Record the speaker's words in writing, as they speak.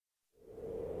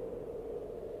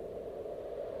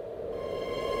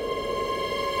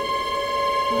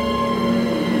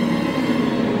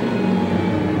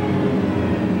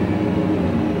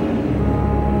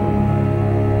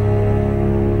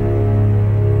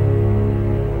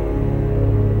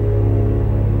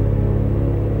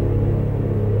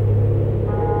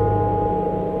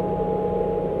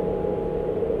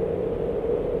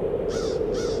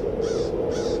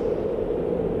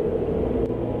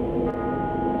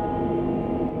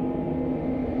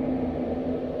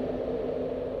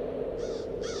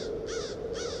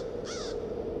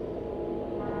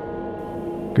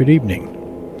Good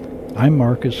evening. I'm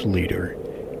Marcus Leader,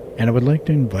 and I would like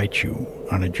to invite you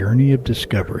on a journey of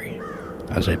discovery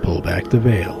as I pull back the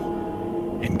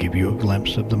veil and give you a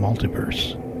glimpse of the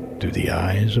multiverse through the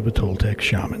eyes of a Toltec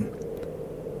shaman.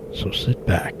 So sit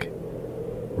back,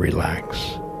 relax,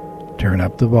 turn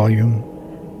up the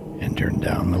volume, and turn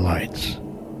down the lights.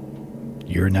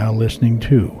 You're now listening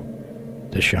to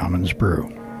The Shaman's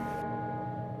Brew.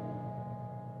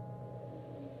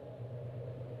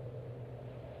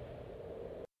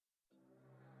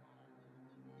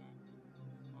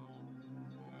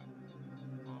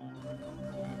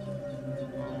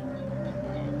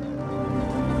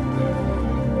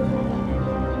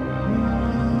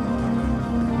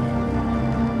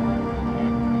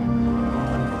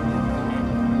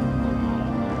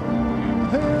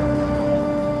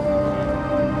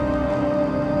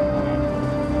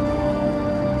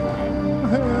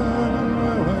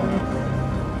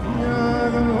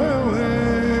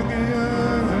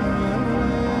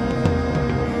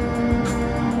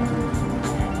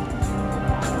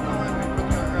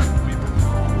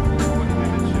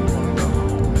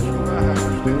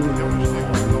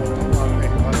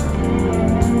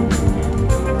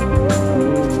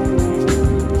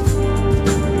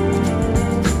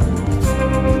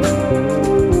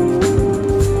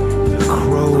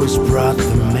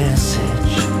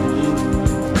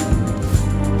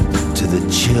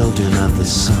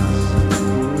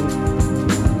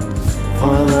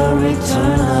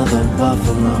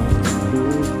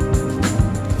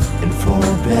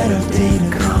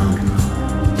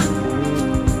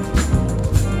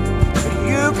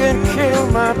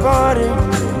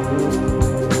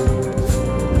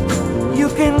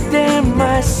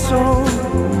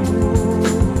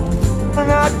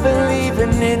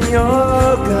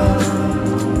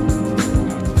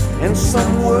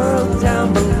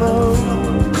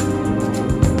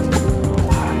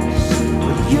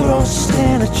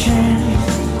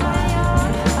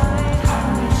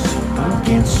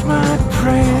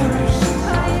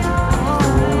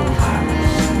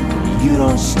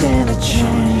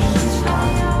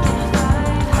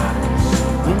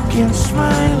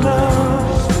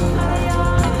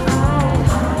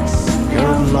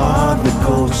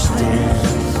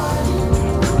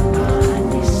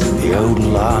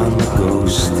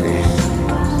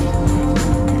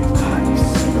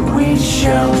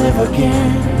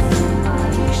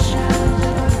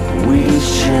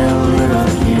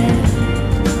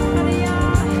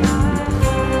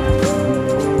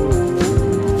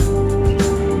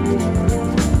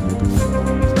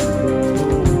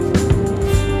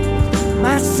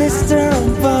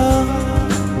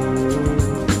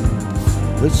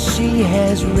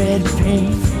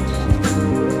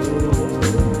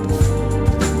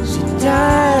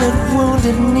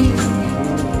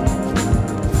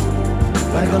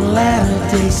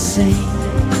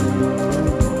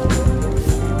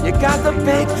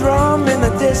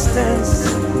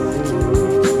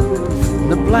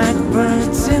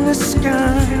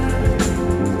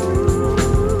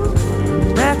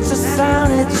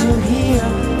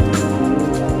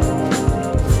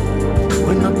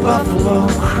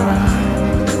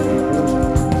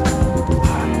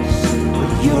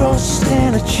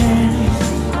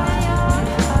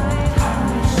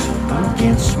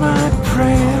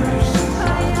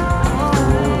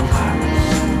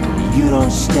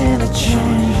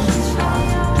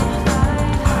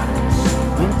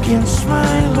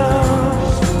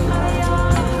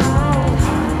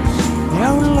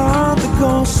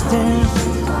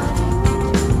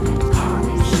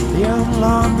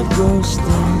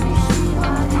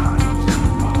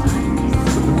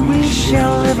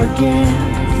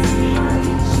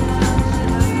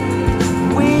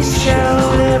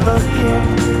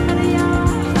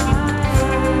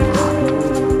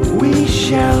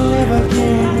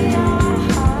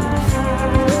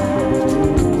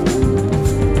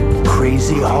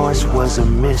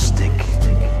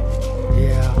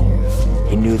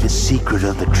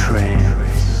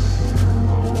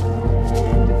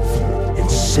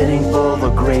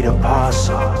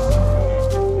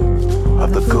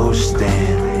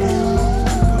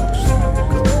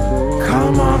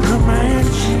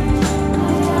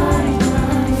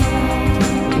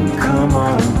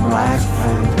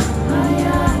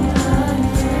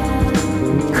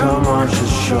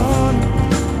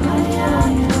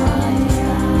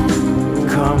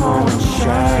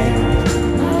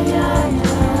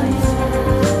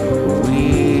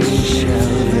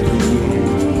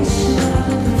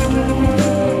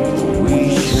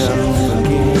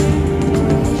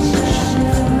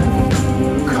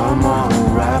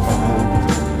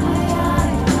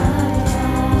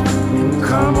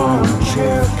 Come on,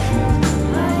 chair.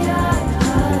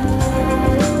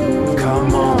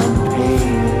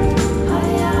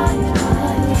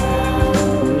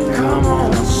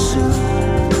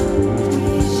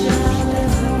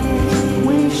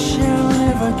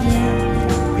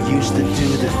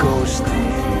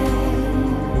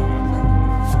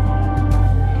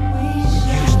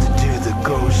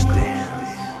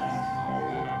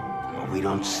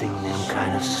 don't sing them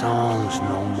kind of songs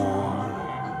no more.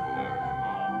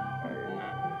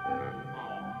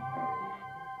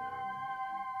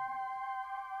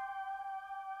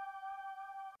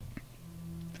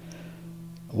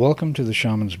 Welcome to the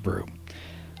Shaman's Brew.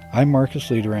 I'm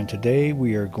Marcus Leader, and today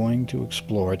we are going to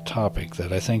explore a topic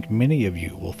that I think many of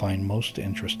you will find most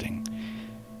interesting.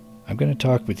 I'm going to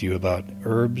talk with you about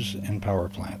herbs and power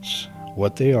plants,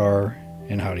 what they are,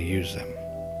 and how to use them.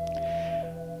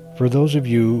 For those of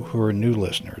you who are new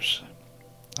listeners,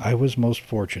 I was most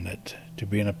fortunate to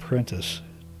be an apprentice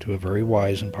to a very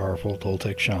wise and powerful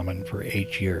Toltec shaman for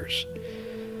 8 years.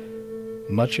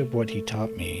 Much of what he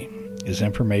taught me is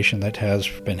information that has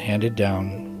been handed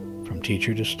down from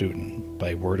teacher to student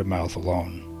by word of mouth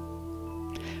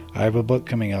alone. I have a book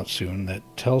coming out soon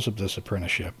that tells of this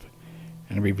apprenticeship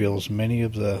and reveals many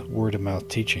of the word of mouth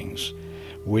teachings,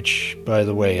 which, by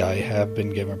the way, I have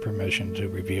been given permission to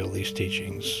reveal these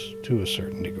teachings to a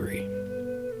certain degree.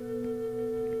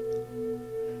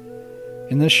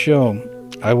 In this show,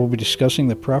 I will be discussing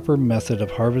the proper method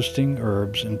of harvesting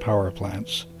herbs and power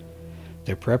plants,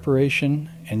 their preparation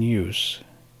and use,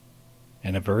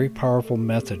 and a very powerful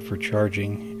method for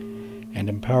charging and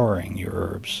empowering your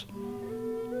herbs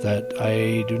that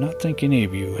I do not think any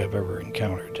of you have ever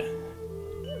encountered.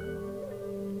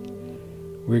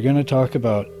 We're going to talk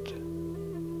about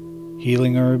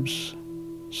healing herbs,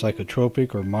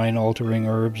 psychotropic or mind-altering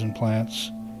herbs and plants,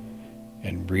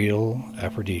 and real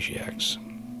aphrodisiacs.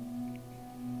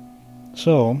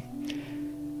 So,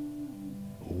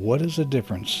 what is the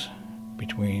difference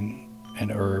between an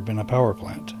herb and a power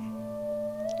plant?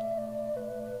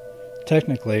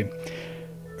 Technically,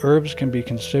 herbs can be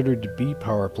considered to be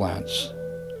power plants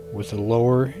with a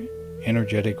lower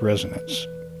energetic resonance,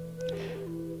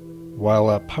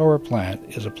 while a power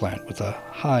plant is a plant with a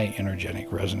high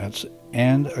energetic resonance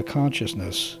and a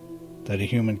consciousness that a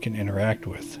human can interact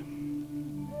with.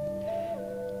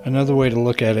 Another way to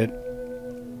look at it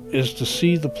is to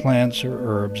see the plants or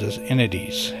herbs as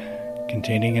entities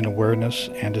containing an awareness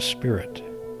and a spirit.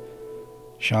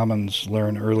 Shamans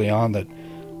learn early on that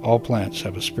all plants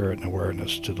have a spirit and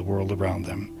awareness to the world around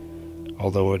them,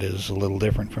 although it is a little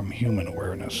different from human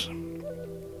awareness.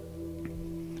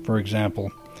 For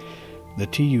example, the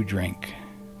tea you drink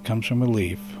comes from a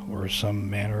leaf or some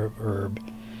manner of herb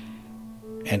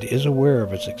and is aware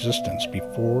of its existence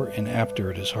before and after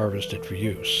it is harvested for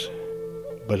use,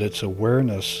 but its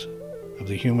awareness of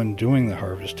the human doing the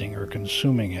harvesting or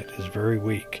consuming it is very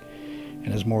weak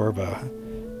and is more of a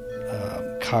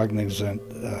cognizant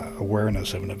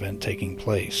awareness of an event taking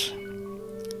place.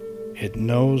 It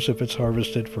knows if it's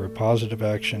harvested for a positive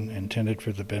action intended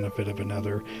for the benefit of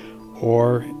another,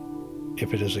 or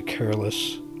if it is a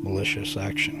careless, malicious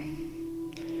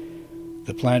action.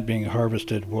 The plant being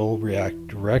harvested will react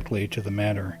directly to the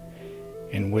manner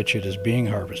in which it is being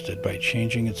harvested by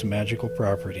changing its magical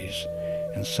properties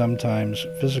and sometimes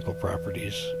physical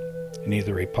properties in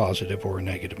either a positive or a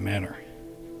negative manner.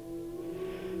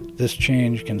 This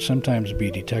change can sometimes be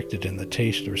detected in the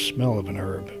taste or smell of an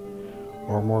herb,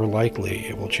 or more likely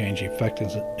it will change the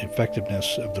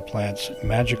effectiveness of the plant's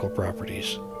magical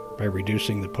properties by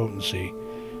reducing the potency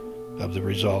of the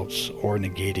results or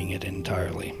negating it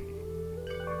entirely.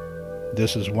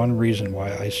 This is one reason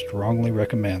why I strongly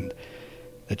recommend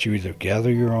that you either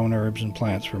gather your own herbs and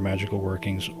plants for magical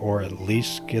workings, or at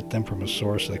least get them from a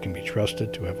source that can be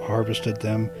trusted to have harvested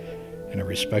them in a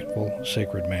respectful,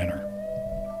 sacred manner.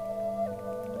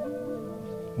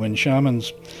 When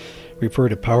shamans refer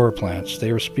to power plants,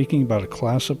 they are speaking about a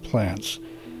class of plants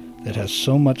that has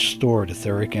so much stored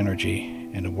etheric energy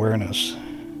and awareness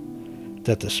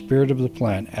that the spirit of the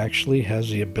plant actually has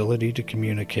the ability to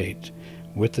communicate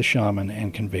with the shaman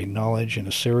and convey knowledge in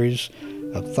a series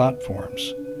of thought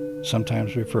forms,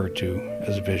 sometimes referred to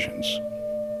as visions.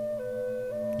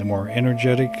 The more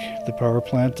energetic the power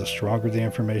plant, the stronger the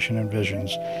information and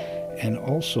visions, and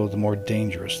also the more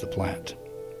dangerous the plant.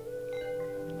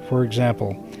 For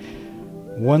example,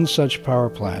 one such power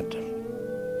plant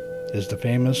is the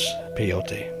famous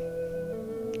peyote.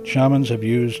 Shamans have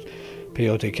used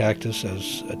peyote cactus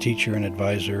as a teacher and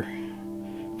advisor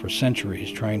for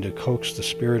centuries, trying to coax the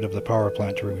spirit of the power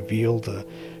plant to reveal the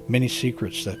many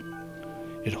secrets that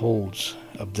it holds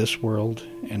of this world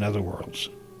and other worlds.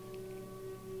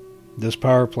 This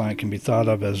power plant can be thought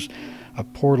of as a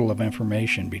portal of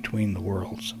information between the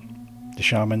worlds. The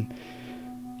shaman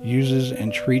uses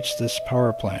and treats this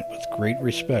power plant with great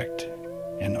respect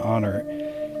and honor,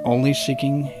 only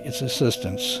seeking its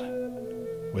assistance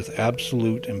with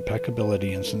absolute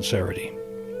impeccability and sincerity.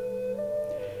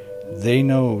 They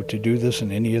know to do this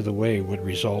in any other way would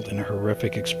result in a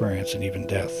horrific experience and even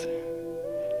death.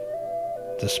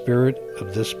 The spirit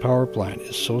of this power plant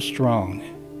is so strong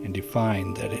and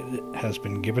defined that it has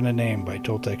been given a name by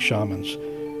Toltec shamans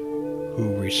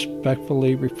who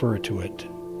respectfully refer to it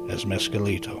as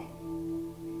Mescalito.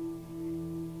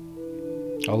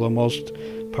 Although most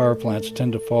power plants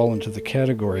tend to fall into the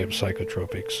category of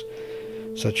psychotropics,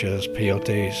 such as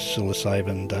peyote,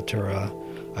 psilocybin, datura,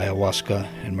 ayahuasca,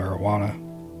 and marijuana,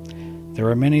 there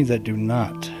are many that do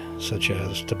not, such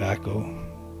as tobacco,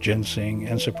 ginseng,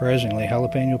 and surprisingly,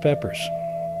 jalapeno peppers.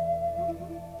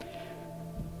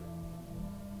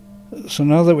 So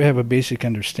now that we have a basic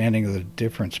understanding of the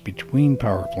difference between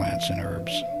power plants and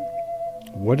herbs,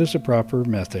 what is a proper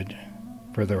method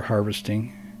for their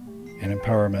harvesting and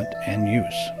empowerment and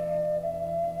use?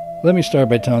 Let me start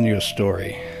by telling you a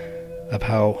story of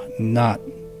how not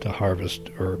to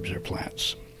harvest herbs or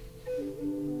plants.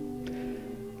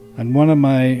 On one of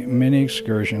my many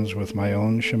excursions with my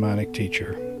own shamanic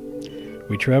teacher,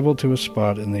 we traveled to a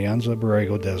spot in the Anza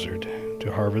Borrego Desert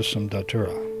to harvest some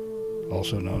datura,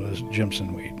 also known as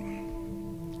Jimson weed.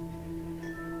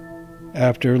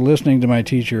 After listening to my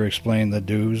teacher explain the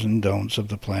do's and don'ts of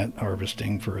the plant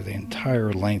harvesting for the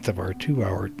entire length of our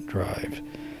 2-hour drive,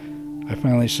 I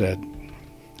finally said,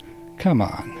 "Come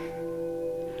on,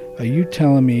 are you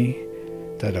telling me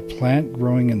that a plant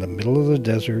growing in the middle of the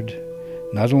desert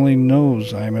not only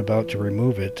knows I am about to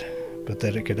remove it, but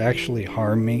that it could actually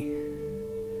harm me?"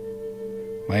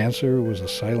 My answer was a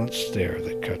silent stare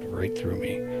that cut right through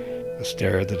me, a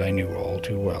stare that I knew all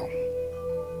too well.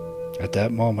 At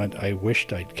that moment, I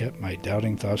wished I'd kept my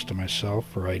doubting thoughts to myself,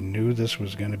 for I knew this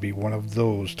was going to be one of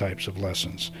those types of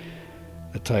lessons,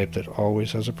 the type that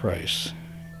always has a price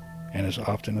and is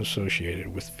often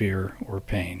associated with fear or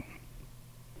pain.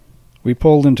 We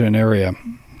pulled into an area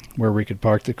where we could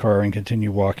park the car and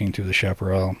continue walking through the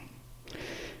chaparral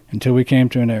until we came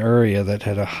to an area that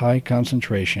had a high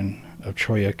concentration of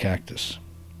cholla cactus.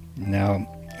 Now,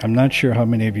 I'm not sure how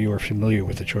many of you are familiar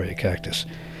with the cholla cactus,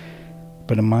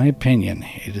 but in my opinion,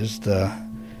 it is the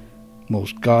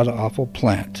most god-awful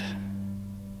plant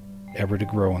ever to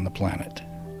grow on the planet.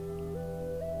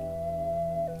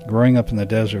 Growing up in the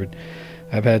desert,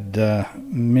 I've had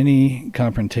many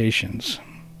confrontations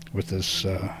with this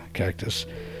cactus,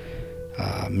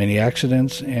 many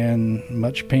accidents, and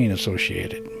much pain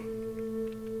associated.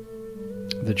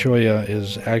 The cholla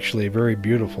is actually very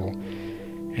beautiful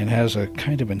and has a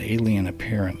kind of an alien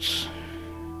appearance.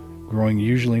 Growing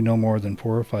usually no more than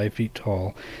 4 or 5 feet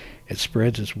tall, it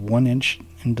spreads its 1-inch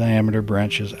in diameter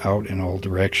branches out in all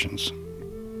directions.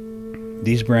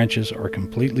 These branches are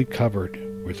completely covered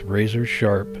with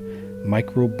razor-sharp,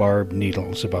 micro-barbed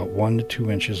needles about 1 to 2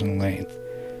 inches in length,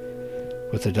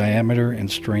 with the diameter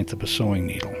and strength of a sewing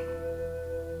needle.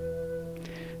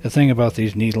 The thing about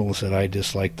these needles that I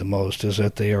dislike the most is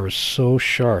that they are so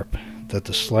sharp that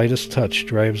the slightest touch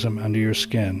drives them under your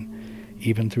skin,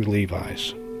 even through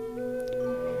Levi's.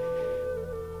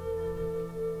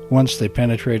 Once they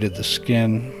penetrated the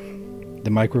skin,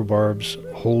 the microbarbs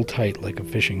hold tight like a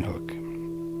fishing hook.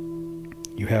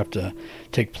 You have to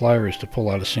take pliers to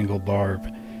pull out a single barb,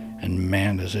 and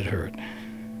man does it hurt.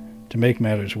 To make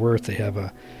matters worse, they have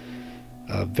a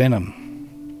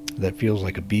venom that feels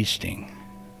like a bee sting.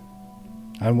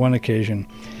 On one occasion,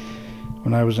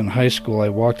 when I was in high school, I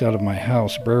walked out of my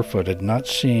house barefooted, not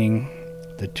seeing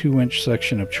the 2-inch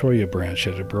section of cholla branch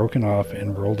that had broken off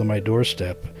and rolled on my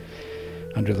doorstep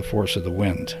under the force of the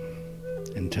wind,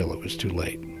 until it was too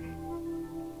late.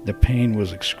 The pain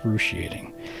was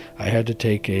excruciating. I had to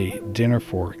take a dinner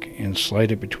fork and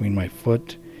slide it between my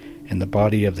foot and the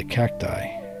body of the cacti,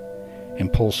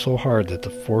 and pull so hard that the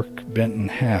fork bent in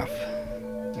half,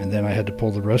 and then I had to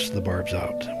pull the rest of the barbs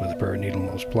out with a pair of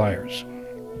needle-nose pliers.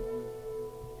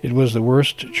 It was the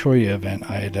worst cholla event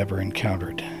I had ever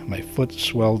encountered. My foot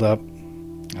swelled up.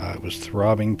 It was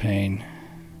throbbing pain.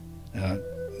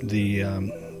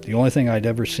 The only thing I'd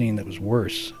ever seen that was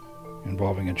worse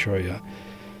involving a cholla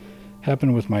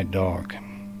happened with my dog.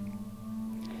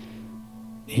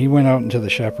 He went out into the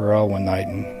chaparral one night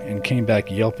and came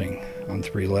back yelping on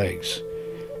 3 legs,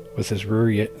 with his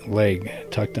rear leg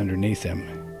tucked underneath him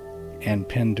and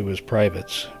pinned to his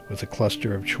privates with a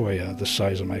cluster of cholla the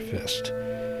size of my fist.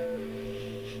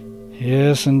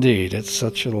 Yes, indeed, it's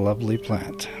such a lovely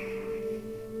plant.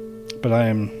 But I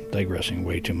am digressing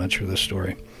way too much for this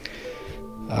story.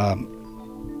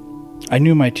 I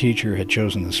knew my teacher had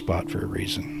chosen this spot for a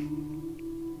reason.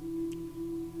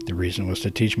 The reason was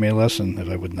to teach me a lesson that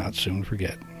I would not soon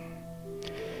forget.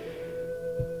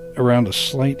 Around a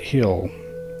slight hill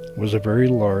was a very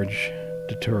large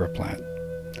datura plant,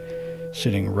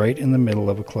 sitting right in the middle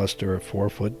of a cluster of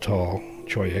 4-foot-tall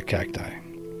cholla cacti.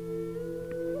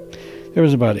 There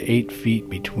was about 8 feet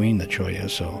between the cholla,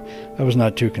 so I was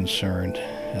not too concerned,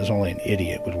 as only an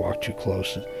idiot would walk too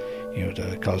close,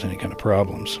 to cause any kind of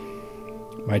problems.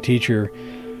 My teacher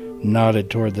nodded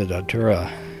toward the datura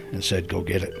and said, "Go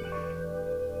get it."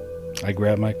 I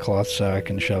grabbed my cloth sack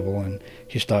and shovel, and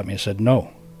he stopped me and said, "No,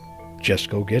 just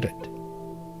go get it."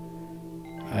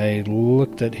 I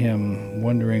looked at him,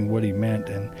 wondering what he meant,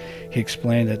 and he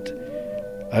explained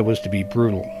that I was to be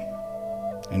brutal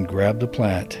and grab the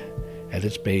plant at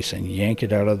its base and yank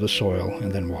it out of the soil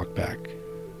and then walk back.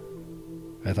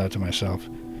 I thought to myself,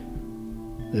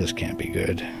 this can't be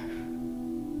good.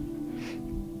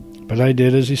 But I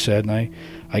did as he said, and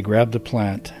I grabbed the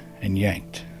plant and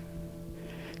yanked.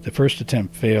 The first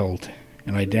attempt failed,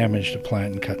 and I damaged the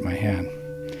plant and cut my hand.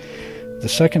 The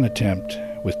second attempt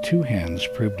with 2 hands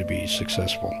proved to be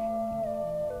successful.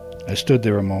 I stood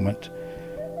there a moment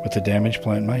with the damaged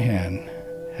plant in my hand,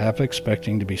 half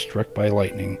expecting to be struck by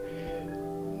lightning,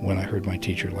 when I heard my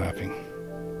teacher laughing.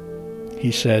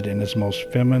 He said in his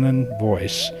most feminine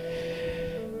voice,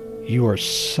 "You are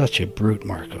such a brute,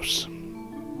 Marcos."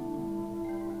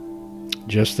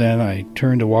 Just then I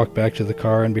turned to walk back to the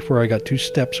car, and before I got 2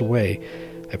 steps away,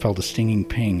 I felt a stinging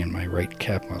pain in my right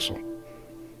calf muscle.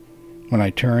 When I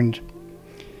turned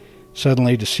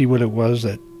suddenly to see what it was,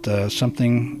 that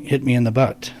something hit me in the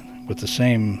butt with the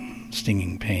same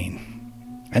stinging pain,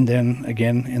 and then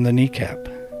again in the kneecap.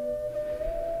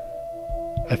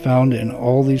 I found in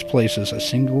all these places a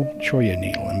single cholla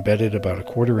needle embedded about a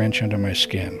 1/4 inch under my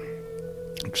skin,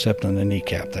 except on the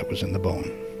kneecap that was in the bone.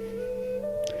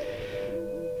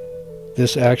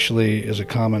 This actually is a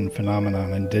common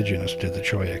phenomenon indigenous to the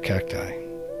cholla cacti.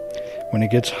 When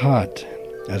it gets hot,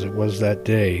 as it was that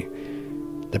day,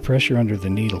 the pressure under the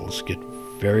needles get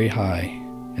very high,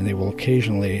 and they will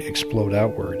occasionally explode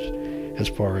outwards as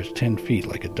far as 10 feet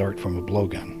like a dart from a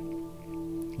blowgun.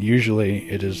 Usually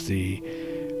it is the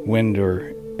wind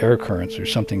or air currents or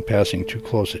something passing too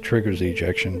close that triggers the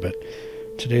ejection, but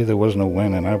today there was no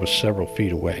wind and I was several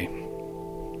feet away.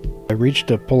 I reached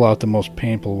to pull out the most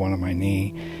painful one on my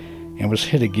knee and was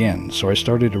hit again, so I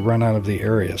started to run out of the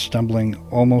area, stumbling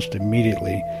almost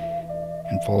immediately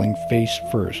and falling face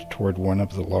first toward one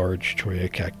of the large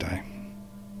cholla cacti.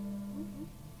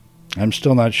 I'm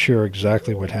still not sure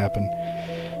exactly what happened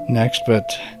next, but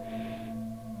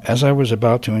as I was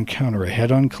about to encounter a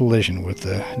head-on collision with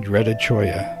the dreaded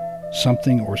cholla,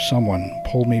 something or someone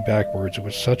pulled me backwards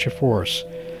with such a force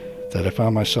that I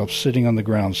found myself sitting on the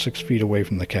ground 6 feet away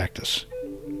from the cactus.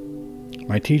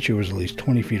 My teacher was at least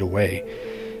 20 feet away,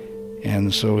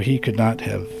 and so he could not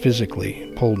have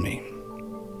physically pulled me.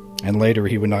 And later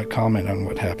he would not comment on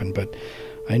what happened, but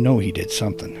I know he did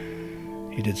something.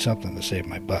 He did something to save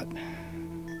my butt.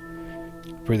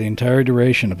 For the entire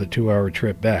duration of the 2-hour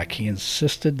trip back, he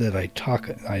insisted that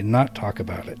I not talk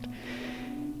about it.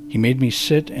 He made me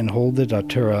sit and hold the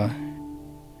datura,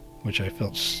 which I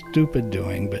felt stupid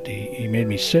doing, but he made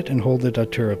me sit and hold the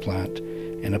datura plant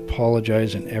and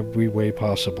apologize in every way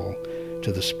possible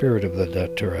to the spirit of the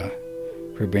datura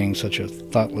for being such a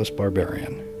thoughtless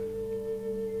barbarian.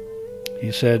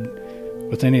 He said,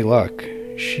 with any luck,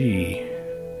 she,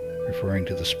 referring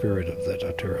to the spirit of the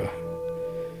datura,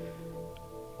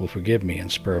 will forgive me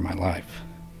and spare my life.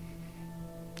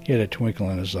 He had a twinkle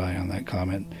in his eye on that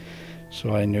comment,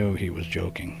 so I knew he was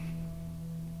joking,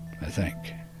 I think.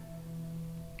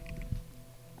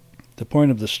 The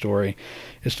point of the story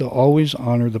is to always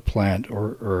honor the plant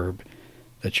or herb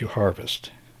that you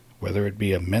harvest, whether it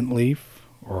be a mint leaf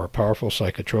or a powerful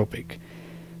psychotropic,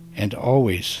 and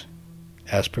always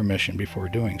ask permission before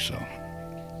doing so.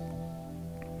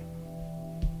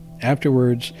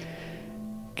 Afterwards,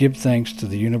 give thanks to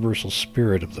the universal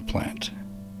spirit of the plant,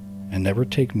 and never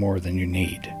take more than you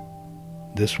need.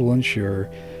 This will ensure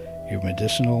your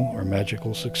medicinal or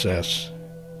magical success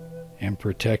and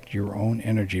protect your own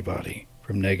energy body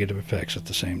from negative effects at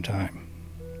the same time.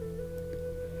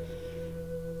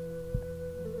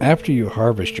 After you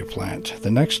harvest your plant,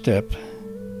 the next step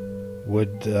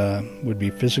would be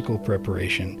physical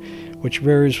preparation, which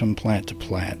varies from plant to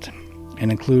plant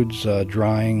and includes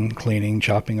drying, cleaning,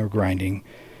 chopping or grinding,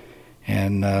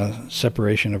 and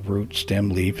separation of root, stem,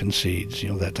 leaf, and seeds,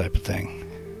 that type of thing.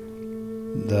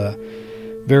 The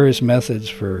various methods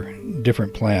for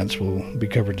different plants will be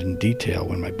covered in detail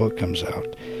when my book comes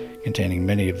out, containing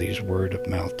many of these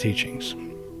word-of-mouth teachings.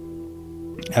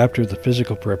 After the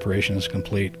physical preparation is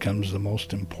complete comes the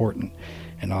most important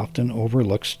and often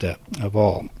overlooked step of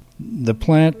all. The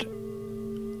plant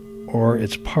or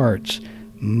its parts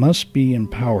must be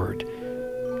empowered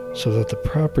so that the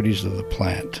properties of the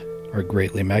plant are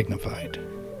greatly magnified.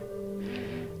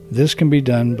 This can be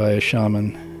done by a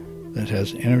shaman that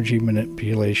has energy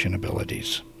manipulation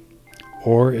abilities,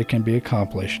 or it can be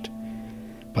accomplished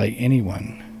by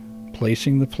anyone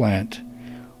placing the plant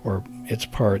or its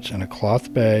parts in a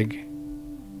cloth bag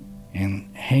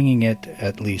and hanging it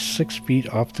at least 6 feet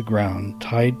off the ground,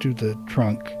 tied to the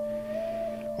trunk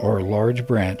or large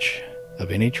branch of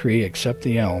any tree except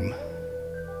the elm.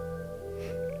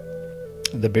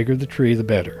 The bigger the tree, the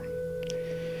better.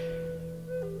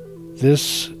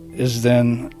 This is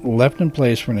then left in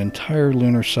place for an entire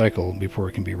lunar cycle before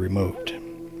it can be removed.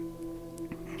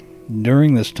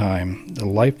 During this time, the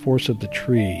life force of the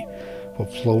tree will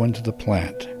flow into the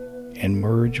plant and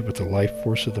merge with the life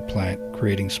force of the plant,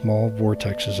 creating small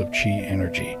vortexes of chi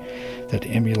energy that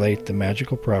emulate the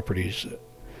magical properties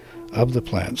of the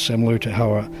plant, similar to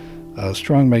how a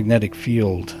strong magnetic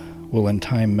field will in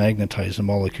time magnetize the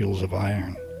molecules of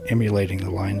iron, emulating the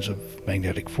lines of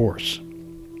magnetic force.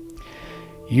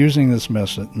 Using this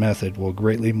method will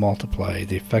greatly multiply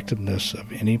the effectiveness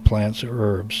of any plants or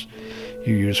herbs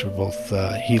you use for both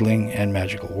healing and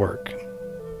magical work.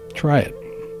 Try it.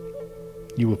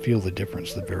 You will feel the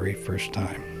difference the very first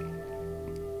time.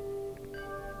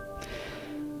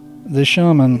 The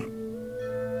shaman,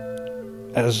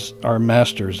 as are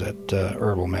masters at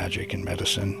herbal magic and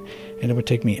medicine, and it would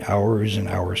take me hours and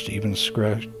hours to even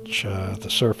scratch the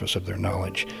surface of their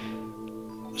knowledge.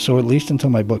 So at least until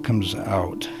my book comes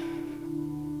out,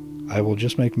 I will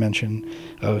just make mention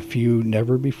of a few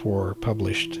never before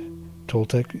published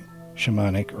Toltec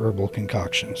shamanic herbal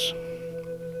concoctions.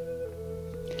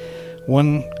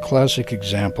 One classic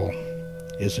example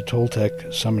is the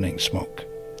Toltec summoning smoke.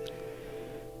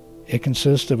 It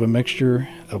consists of a mixture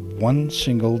of one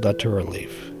single datura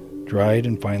leaf, dried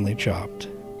and finely chopped,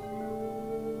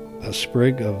 a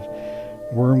sprig of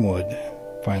wormwood,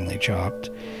 finely chopped,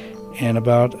 and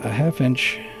about a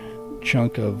half-inch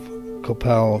chunk of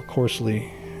copal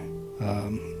coarsely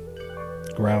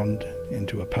ground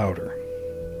into a powder.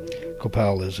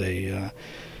 Copal is a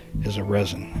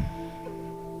resin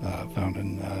found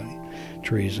in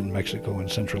trees in Mexico and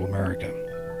Central America.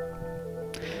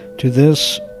 To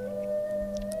this,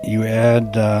 you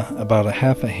add about a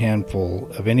half a handful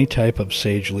of any type of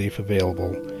sage leaf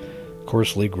available,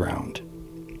 coarsely ground.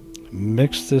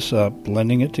 Mix this up,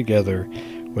 blending it together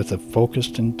with the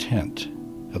focused intent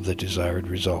of the desired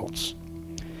results,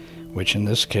 which in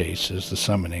this case is the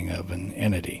summoning of an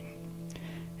entity.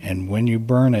 And when you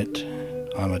burn it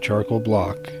on a charcoal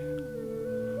block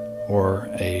or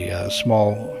a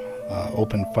small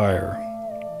open fire,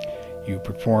 you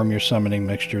perform your summoning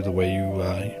mixture the way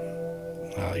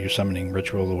your summoning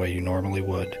ritual the way you normally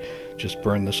would. Just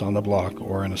burn this on the block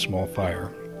or in a small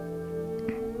fire.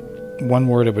 One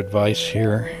word of advice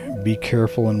here: be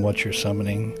careful in what you're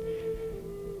summoning.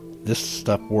 This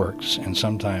stuff works, and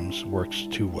sometimes works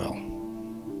too well.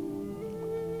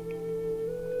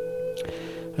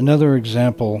 Another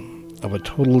example of a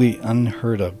totally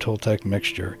unheard of Toltec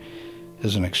mixture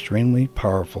is an extremely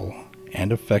powerful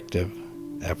and effective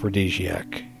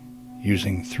aphrodisiac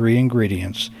using 3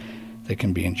 ingredients that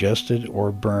can be ingested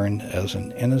or burned as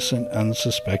an innocent,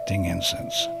 unsuspecting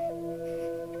incense.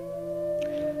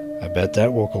 I bet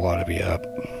that woke a lot of you up.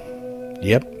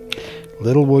 Yep,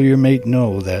 little will your mate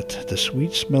know that the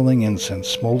sweet-smelling incense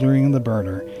smoldering in the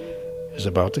burner is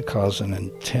about to cause an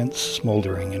intense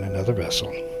smoldering in another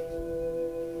vessel.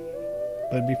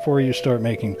 But before you start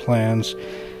making plans,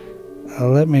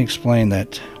 let me explain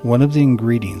that one of the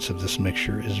ingredients of this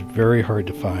mixture is very hard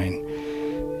to find,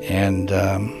 and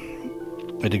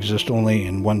it exists only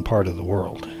in one part of the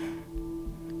world.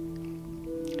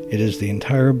 It is the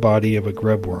entire body of a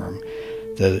grebworm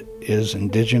that is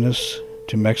indigenous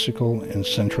to Mexico and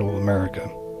Central America.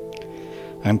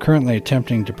 I'm currently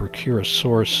attempting to procure a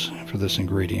source for this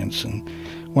ingredient, and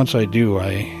once I do,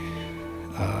 I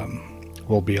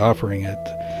will be offering it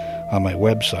on my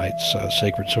websites,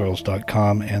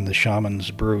 sacredsoils.com and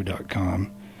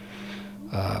theshamansbrew.com,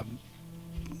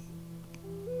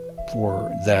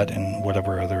 for that and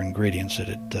whatever other ingredients that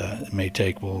it may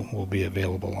take will be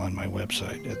available on my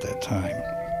website at that time.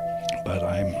 But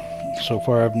so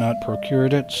far I've not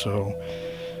procured it, so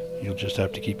you'll just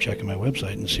have to keep checking my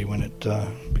website and see when it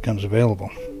becomes available.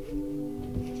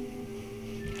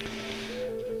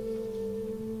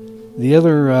 The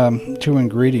other 2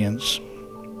 ingredients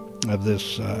of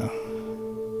this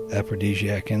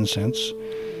aphrodisiac incense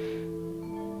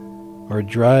are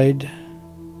dried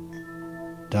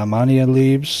Dahmania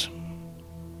leaves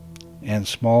and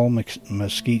small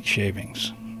mesquite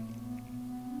shavings.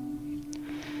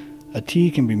 A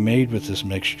tea can be made with this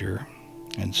mixture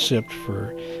and sipped,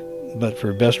 but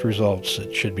for best results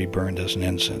it should be burned as an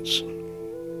incense.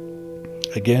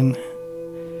 Again,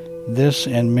 This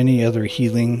and many other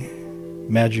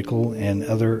healing, magical, and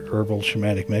other herbal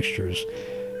shamanic mixtures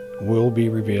will be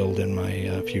revealed in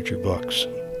my future books.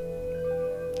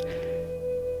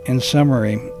 In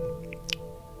summary,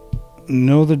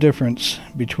 know the difference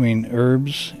between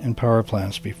herbs and power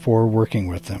plants before working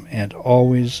with them, and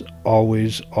always,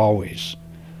 always, always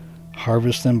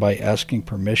harvest them by asking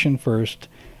permission first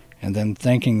and then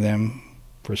thanking them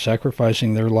for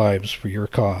sacrificing their lives for your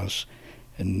cause,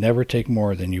 and never take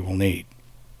more than you will need.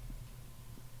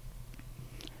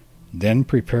 Then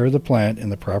prepare the plant in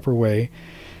the proper way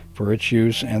for its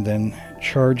use, and then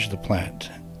charge the plant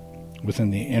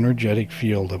within the energetic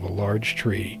field of a large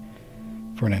tree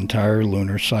for an entire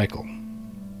lunar cycle.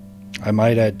 I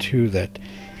might add too that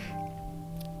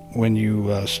when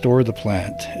you store the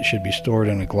plant, it should be stored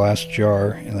in a glass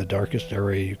jar in the darkest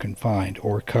area you can find,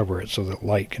 or cover it so that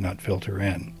light cannot filter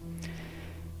in.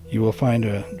 You will find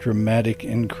a dramatic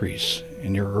increase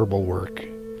in your herbal work.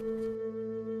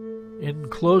 In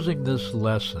closing this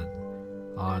lesson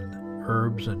on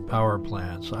herbs and power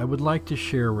plants, I would like to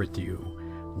share with you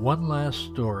one last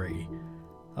story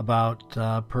about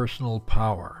personal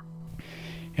power.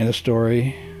 And a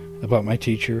story about my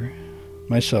teacher,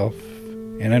 myself,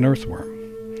 and an earthworm.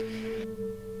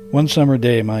 One summer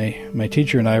day, my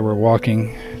teacher and I were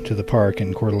walking to the park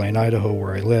in Coeur d'Alene, Idaho,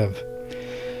 where I live.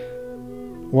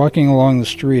 Walking along the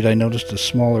street, I noticed a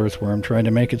small earthworm trying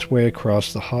to make its way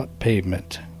across the hot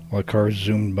pavement while cars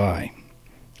zoomed by.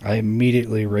 I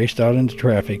immediately raced out into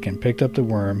traffic and picked up the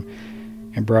worm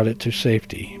and brought it to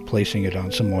safety, placing it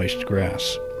on some moist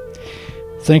grass.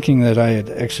 Thinking that I had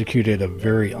executed a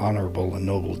very honorable and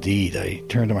noble deed, I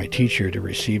turned to my teacher to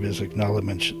receive his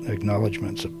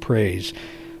acknowledgments of praise,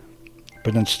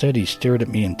 but instead he stared at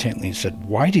me intently and said,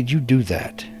 "Why did you do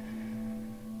that?"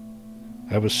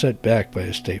 I was set back by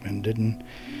his statement and didn't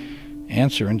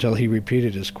answer until he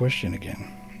repeated his question again.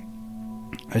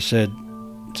 I said,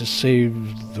 "To save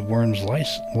the worm's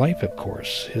life, of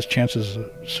course. His chances of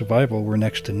survival were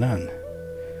next to none."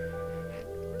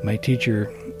 My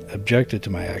teacher objected to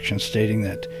my action, stating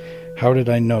that how did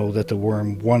I know that the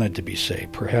worm wanted to be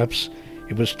saved? Perhaps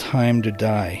it was time to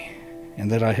die,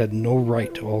 and that I had no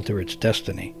right to alter its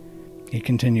destiny. He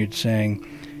continued, saying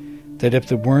that if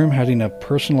the worm had enough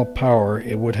personal power,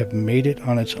 it would have made it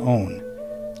on its own,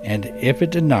 and if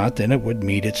it did not, then it would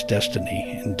meet its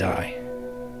destiny and die.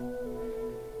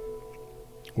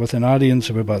 With an audience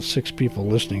of about 6 people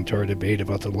listening to our debate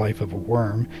about the life of a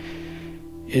worm,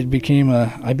 I became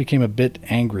a bit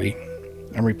angry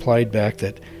and replied back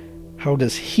that how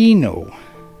does he know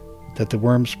that the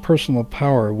worm's personal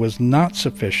power was not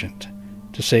sufficient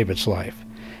to save its life?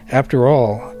 After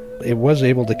all, it was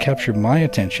able to capture my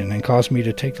attention and cause me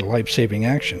to take the life-saving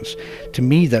actions. To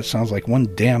me, that sounds like one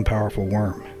damn powerful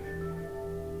worm.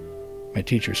 My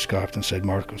teacher scoffed and said,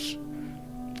 "Marcos,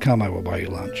 come, I will buy you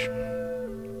lunch."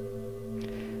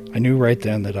 I knew right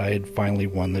then that I had finally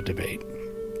won the debate.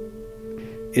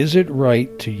 Is it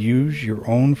right to use your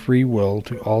own free will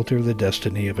to alter the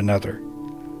destiny of another?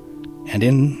 And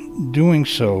in doing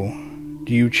so,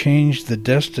 do you change the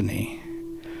destiny,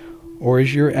 or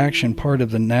is your action part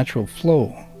of the natural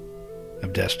flow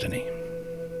of destiny?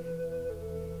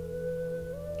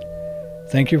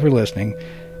 Thank you for listening.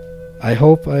 I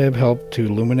hope I have helped to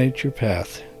illuminate your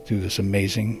path through this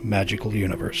amazing, magical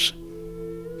universe.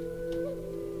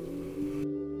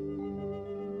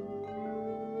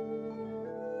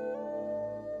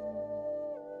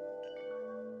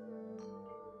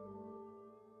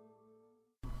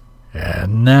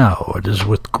 And now it is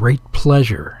with great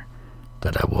pleasure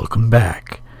that I welcome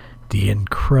back the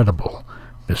incredible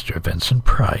Mr. Vincent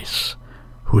Price,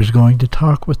 who is going to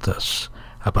talk with us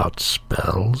about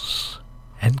spells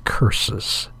and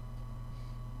curses.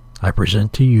 I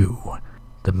present to you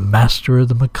the master of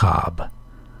the macabre,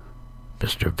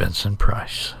 Mr. Vincent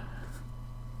Price.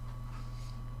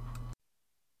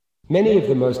 Many of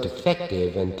the most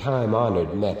effective and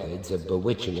time-honored methods of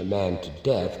bewitching a man to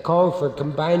death call for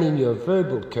combining your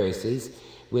verbal curses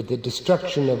with the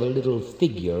destruction of a little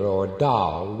figure or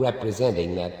doll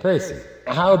representing that person.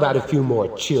 How about a few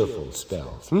more cheerful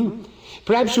spells?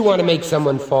 Perhaps you want to make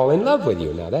someone fall in love with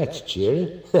you. Now that's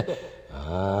cheering.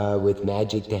 With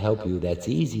magic to help you, that's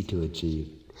easy to achieve.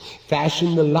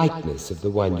 Fashion the likeness of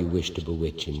the one you wish to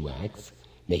bewitch in wax,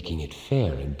 making it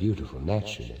fair and beautiful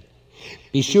naturally.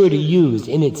 Be sure to use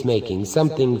in its making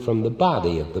something from the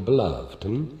body of the beloved,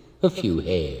 a few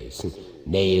hairs,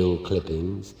 nail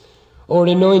clippings, or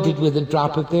anointed with a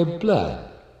drop of their blood,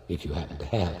 if you happen to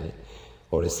have it,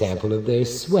 or a sample of their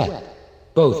sweat,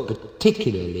 both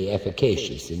particularly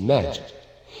efficacious in magic.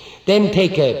 Then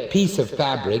take a piece of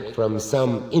fabric from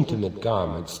some intimate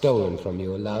garment stolen from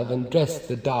your love and dress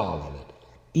the doll in it.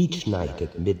 Each night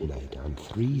at midnight, on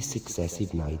 3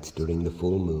 successive nights during the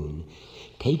full moon,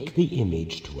 take the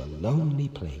image to a lonely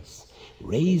place,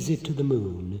 raise it to the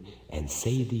moon, and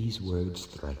say these words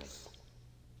thrice.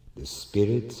 The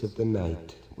spirits of the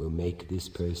night will make this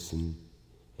person,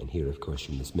 and here of course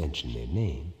you must mention their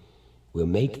name, will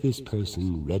make this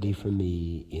person ready for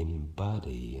me in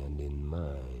body and in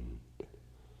mind.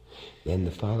 Then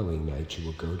the following night you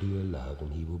will go to your love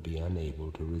and he will be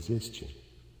unable to resist you.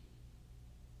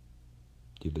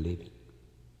 Do you believe it?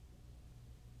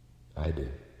 I do.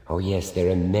 Oh yes,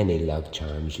 there are many love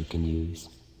charms you can use.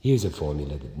 Here's a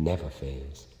formula that never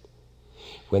fails.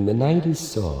 When the night is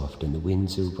soft and the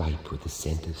winds are ripe with the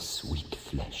scent of sweet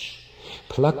flesh,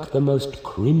 pluck the most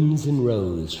crimson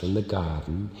rose from the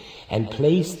garden and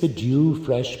place the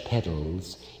dew-fresh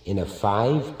petals in a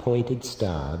 5-pointed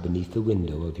star beneath the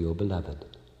window of your beloved.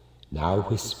 Now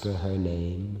whisper her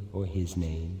name or his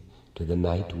name to the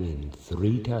night wind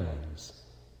 3 times.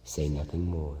 Say nothing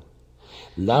more.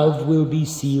 Love will be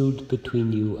sealed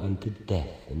between you unto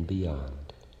death and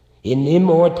beyond. In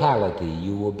immortality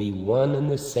you will be one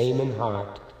and the same in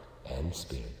heart and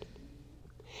spirit.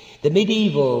 The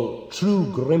medieval True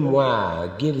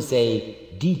Grimoire gives a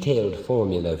detailed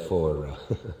formula for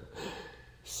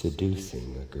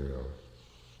seducing a girl.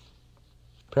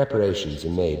 Preparations are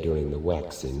made during the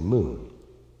waxing moon.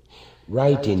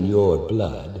 Write in your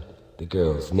blood the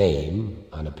girl's name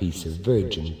on a piece of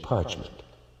virgin parchment.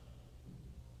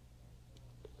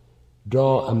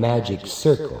 Draw a magic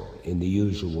circle in the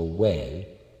usual way,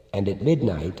 and at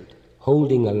midnight,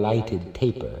 holding a lighted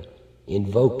taper,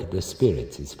 invoke the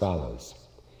spirits as follows.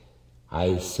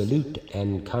 I salute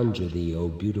and conjure thee, O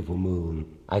beautiful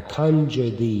moon. I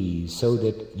conjure thee so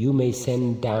that you may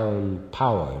send down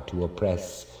power to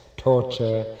oppress,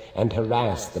 torture, and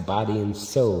harass the body and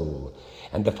soul,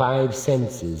 and the 5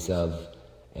 senses of,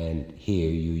 and here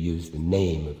you use the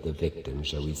name of the victim,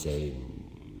 shall we say,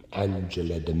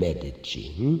 Angela de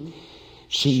Medici,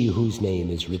 she whose name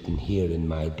is written here in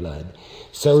my blood,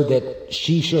 so that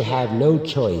she shall have no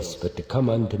choice but to come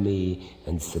unto me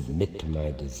and submit to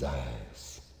my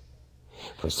desires.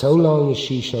 For so long as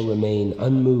she shall remain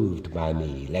unmoved by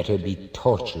me, let her be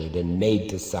tortured and made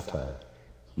to suffer.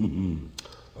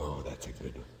 Oh, that's a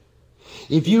good one.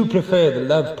 If you prefer the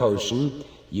love potion,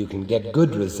 you can get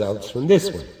good results from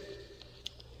this one.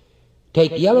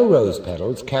 Take yellow rose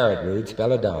petals, carrot roots,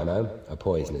 belladonna, a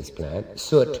poisonous plant,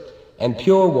 soot, and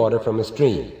pure water from a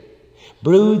stream.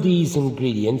 Brew these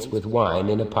ingredients with wine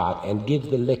in a pot and give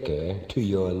the liquor to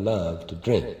your love to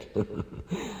drink.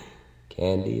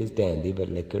 Candy is dandy, but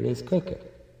liquor is quicker.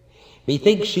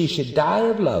 Methinks she should die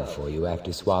of love for you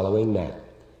after swallowing that,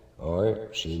 or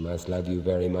she must love you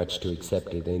very much to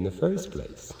accept it in the first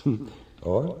place,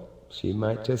 or she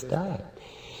might just die.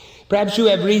 Perhaps you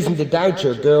have reason to doubt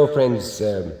your girlfriend's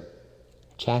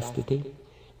chastity.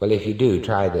 Well, if you do,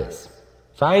 try this.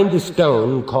 Find a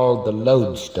stone called the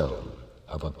lodestone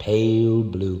of a pale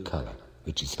blue color,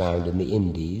 which is found in the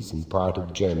Indies and part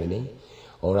of Germany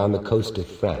or on the coast of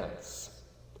France.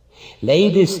 Lay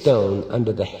this stone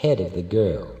under the head of the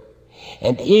girl,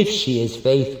 and if she is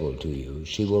faithful to you,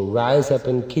 she will rise up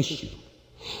and kiss you.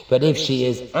 But if she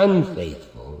is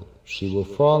unfaithful, she will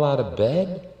fall out of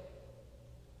bed.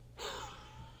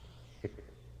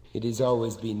 It has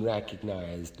always been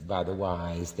recognized by the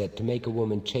wise that to make a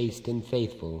woman chaste and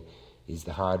faithful is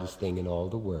the hardest thing in all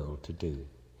the world to do.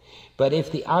 But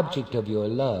if the object of your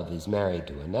love is married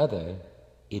to another,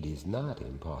 it is not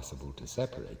impossible to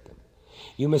separate them.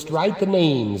 You must write the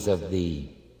names of the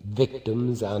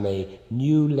victims on a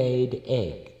new-laid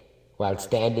egg while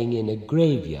standing in a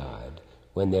graveyard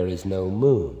when there is no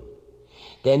moon.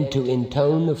 Then to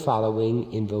intone the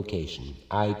following invocation.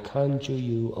 I conjure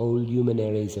you, O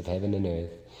luminaries of heaven and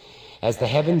earth, as the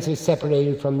heavens are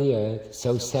separated from the earth,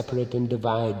 so separate and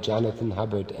divide Jonathan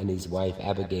Hubbard and his wife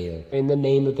Abigail, in the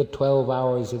name of the 12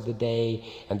 hours of the day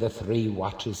and the 3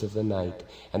 watches of the night,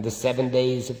 and the 7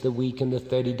 days of the week and the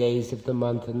 30 days of the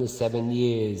month and the 7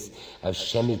 years of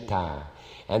Shemitah,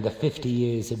 and the 50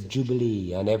 years of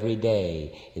Jubilee on every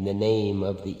day, in the name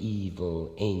of the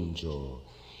evil angel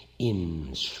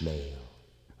Ishmael,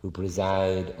 who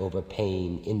preside over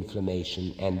pain,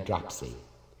 inflammation, and dropsy.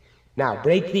 Now,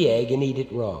 break the egg and eat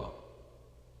it raw.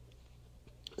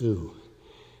 Ooh.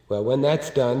 Well, when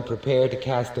that's done, prepare to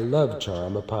cast a love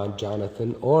charm upon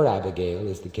Jonathan or Abigail,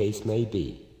 as the case may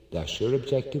be. Thus your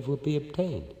objective will be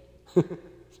obtained.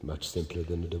 It's much simpler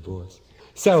than a divorce.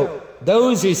 So,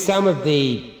 those are some of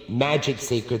the magic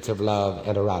secrets of love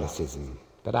and eroticism.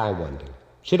 But I wonder,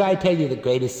 Should I tell you the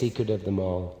greatest secret of them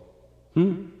all?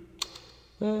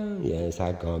 Well, yes,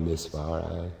 I've gone this far.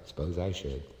 I suppose I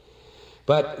should.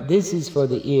 But this is for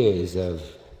the ears of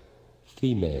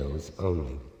females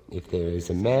only. If there is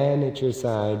a man at your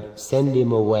side, send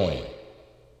him away,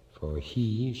 for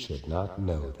he should not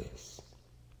know this.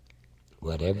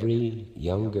 What every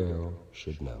young girl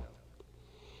should know.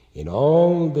 In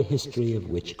all the history of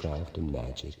witchcraft and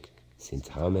magic, since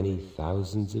how many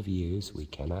thousands of years we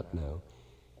cannot know,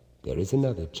 there is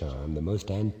another charm, the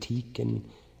most antique and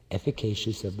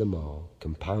efficacious of them all,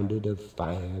 compounded of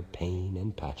fire, pain,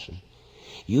 and passion,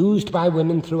 used by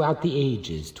women throughout the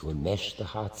ages to enmesh the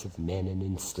hearts of men and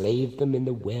enslave them in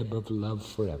the web of love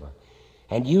forever,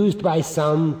 and used by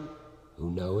some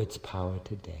who know its power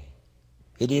today.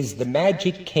 It is the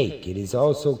magic cake. It is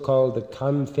also called the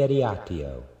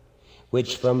conferiatio,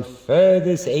 which from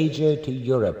furthest Asia to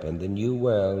Europe and the New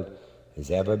World has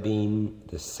ever been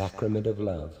the sacrament of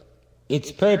love.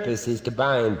 Its purpose is to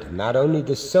bind not only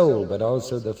the soul but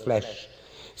also the flesh,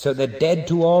 so that dead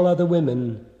to all other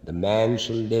women, the man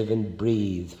shall live and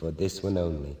breathe for this one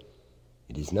only.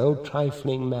 It is no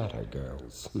trifling matter,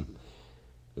 girls.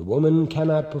 The woman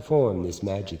cannot perform this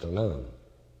magic alone.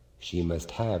 She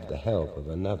must have the help of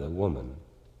another woman,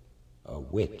 a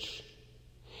witch.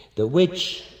 The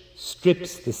witch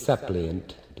strips the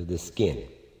suppliant to the skin.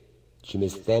 She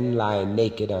must then lie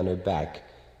naked on her back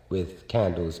with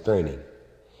candles burning.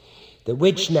 The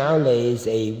witch now lays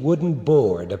a wooden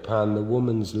board upon the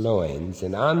woman's loins,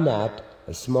 and on that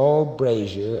a small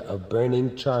brazier of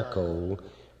burning charcoal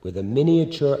with a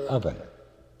miniature oven.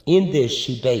 In this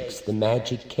she bakes the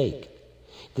magic cake.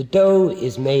 The dough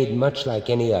is made much like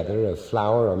any other, of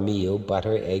flour or meal,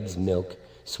 butter, eggs, milk,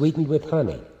 sweetened with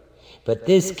honey. But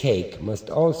this cake must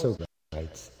also be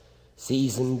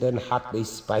seasoned and hotly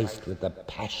spiced with the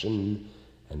passion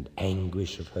and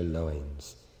anguish of her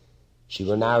loins. She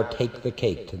will now take the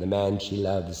cake to the man she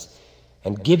loves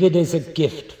and give it as a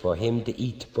gift for him to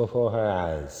eat before her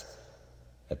eyes.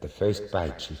 At the first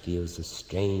bite she feels a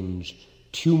strange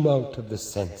tumult of the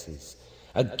senses,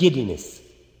 a giddiness.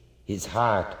 His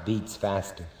heart beats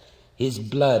faster. His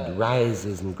blood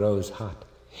rises and grows hot.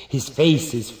 His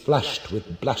face is flushed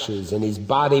with blushes and his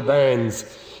body burns.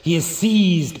 He is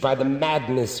seized by the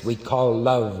madness we call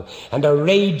love, and a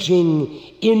raging,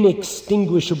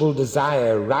 inextinguishable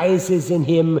desire rises in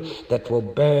him that will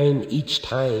burn each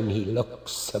time he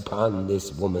looks upon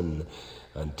this woman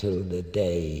until the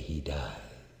day he dies.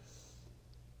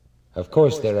 Of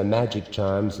course, there are magic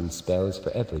charms and spells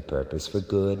for every purpose, for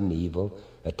good and evil,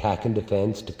 attack and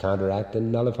defense, to counteract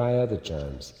and nullify other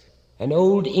charms. An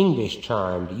old English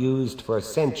charm used for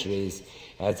centuries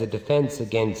as a defense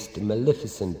against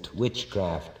maleficent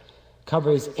witchcraft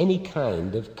covers any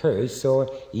kind of curse or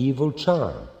evil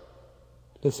charm.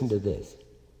 Listen to this.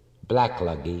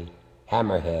 Blackluggy,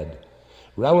 hammerhead,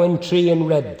 rowan tree and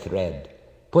red thread,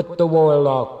 put the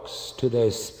warlocks to their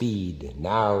speed,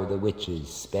 now the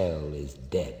witch's spell is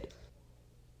dead.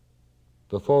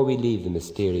 Before we leave the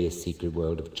mysterious secret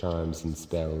world of charms and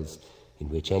spells, in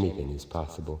which anything is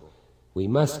possible, we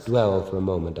must dwell for a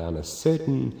moment on a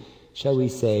certain, shall we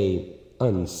say,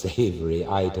 unsavory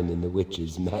item in the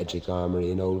witch's magic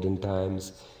armory in olden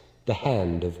times, the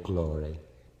Hand of Glory.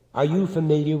 Are you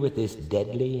familiar with this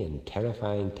deadly and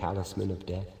terrifying talisman of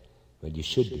death? Well, you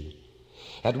should be.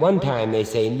 At one time, they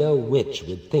say, no witch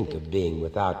would think of being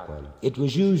without one. It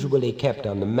was usually kept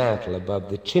on the mantel above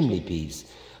the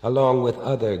chimney-piece, along with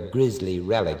other grisly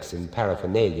relics and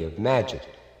paraphernalia of magic.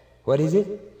 What is it?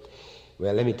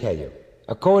 Well, let me tell you.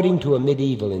 According to a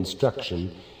medieval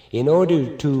instruction, in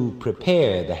order to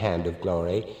prepare the Hand of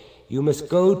Glory, you must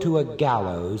go to a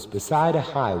gallows beside a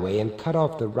highway and cut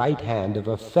off the right hand of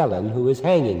a felon who is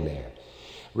hanging there.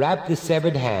 Wrap the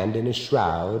severed hand in a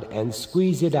shroud and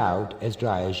squeeze it out as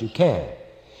dry as you can.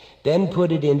 Then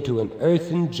put it into an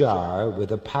earthen jar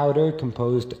with a powder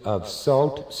composed of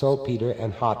salt, saltpeter,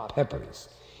 and hot peppers.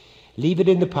 Leave it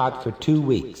in the pot for 2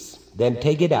 weeks. Then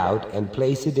take it out and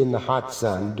place it in the hot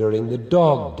sun during the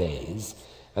dog days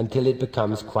until it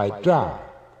becomes quite dry.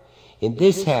 In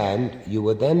this hand you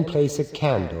will then place a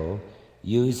candle,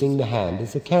 using the hand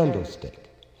as a candlestick.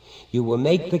 You will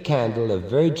make the candle of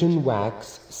virgin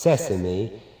wax,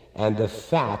 sesame, and the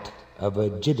fat of a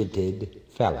gibbeted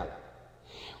fellow.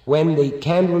 When the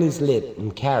candle is lit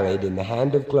and carried in the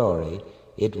Hand of Glory,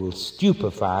 it will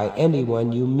stupefy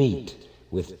anyone you meet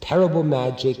with terrible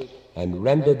magic and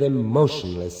render them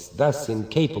motionless, thus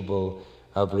incapable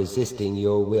of resisting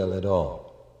your will at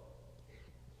all.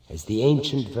 As the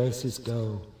ancient verses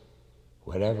go,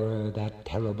 wherever that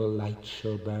terrible light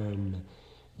shall burn,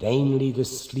 Vainly the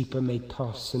sleeper may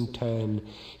toss and turn,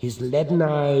 his leaden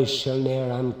eyes shall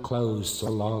ne'er unclose so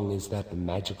long as that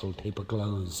magical taper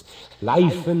glows.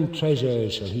 Life and treasure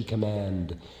shall he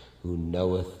command, who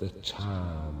knoweth the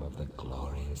charm of the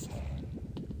glorious hand.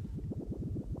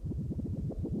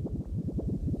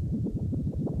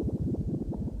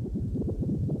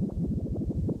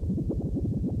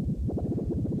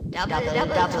 Double,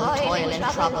 toil and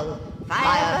trouble,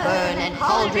 fire burn and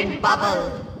cauldron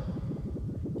bubble.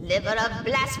 Liver of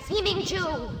blaspheming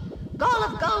Jew, gall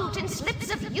of goat and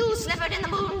slips of yew slivered in the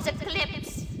moon's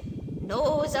eclipse,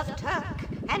 nose of Turk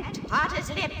and Tartar's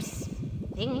lips,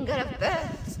 finger of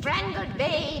birth, strangled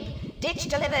babe, ditch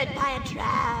delivered by a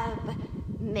drab.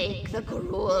 Make the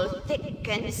gruel thick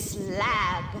and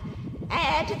slab,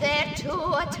 add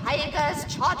thereto a tiger's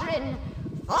chaudron,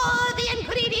 for the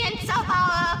ingredients of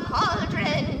our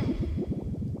cauldron.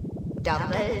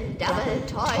 Double,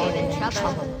 toil and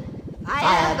trouble,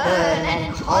 fire burn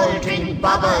and cauldron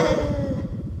bubble.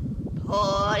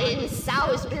 Pour in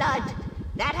sow's blood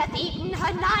that hath eaten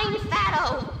her 9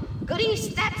 fallow, grease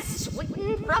that's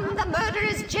switten from the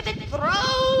murderer's gibbet,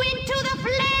 throw into the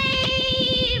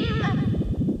flame.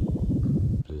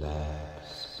 Black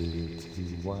spirits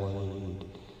in white,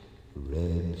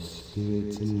 red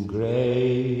spirits in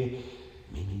gray,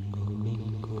 mingle,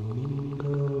 mingle,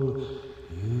 mingle,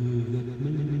 you that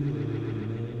mingle.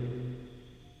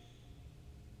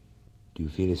 Do you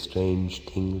feel a strange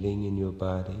tingling in your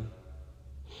body?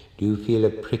 Do you feel a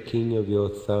pricking of your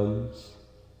thumbs?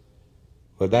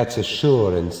 Well, that's a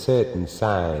sure and certain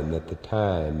sign that the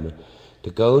time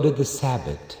to go to the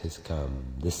Sabbath has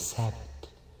come. The Sabbath,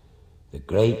 the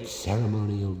great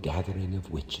ceremonial gathering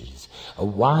of witches, a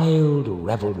wild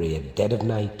revelry at dead of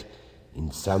night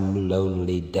in some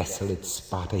lonely, desolate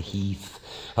spot, a heath,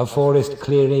 a forest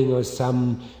clearing, or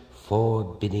some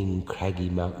forbidding, craggy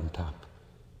mountaintop.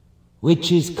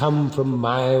 Witches come from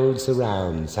miles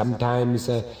around, sometimes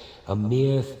a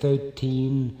mere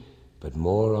 13, but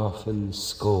more often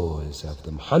scores of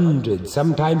them, hundreds,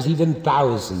 sometimes even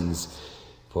thousands,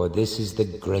 for this is the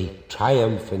great,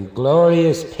 triumphant,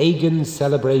 glorious pagan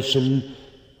celebration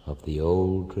of the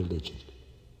old religion.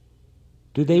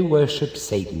 Do they worship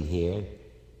Satan here?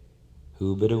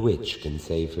 Who but a witch can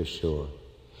say for sure?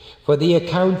 For the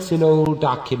accounts in old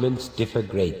documents differ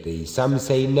greatly. Some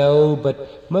say no,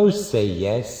 but most say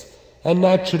yes, and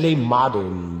naturally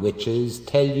modern witches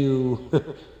tell you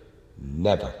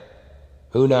never.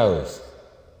 Who knows?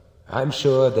 I'm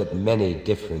sure that many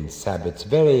different Sabbaths,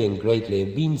 varying greatly,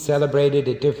 have been celebrated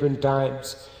at different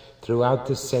times throughout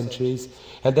the centuries,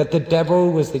 and that the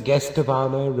devil was the guest of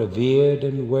honor, revered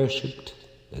and worshipped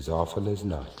as often as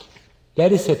not.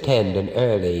 Let us attend an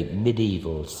early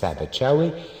medieval Sabbath, shall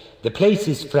we? The place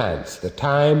is France, the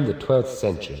time the 12th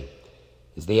century.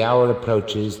 As the hour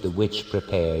approaches, the witch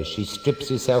prepares. She strips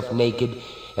herself naked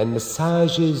and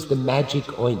massages the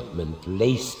magic ointment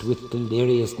laced with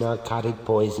delirious narcotic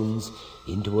poisons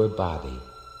into her body.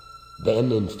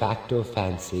 Then, in fact or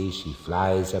fancy, she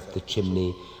flies up the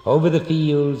chimney, over the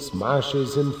fields,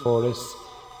 marshes, and forests,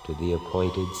 to the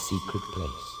appointed secret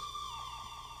place.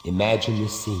 Imagine the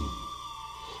scene.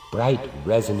 Bright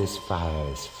resinous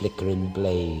fires flicker and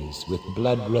blaze with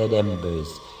blood-red embers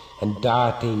and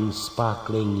darting,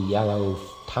 sparkling yellow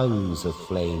tongues of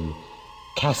flame,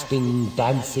 casting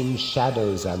dancing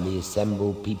shadows on the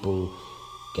assembled people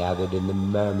gathered in the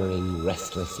murmuring,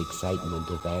 restless excitement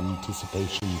of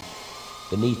anticipation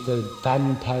beneath the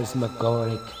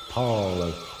phantasmagoric pall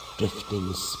of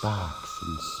drifting sparks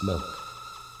and smoke.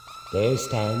 There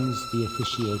stands the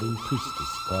officiating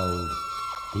priestess called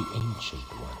the Ancient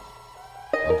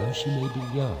One, although she may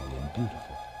be young and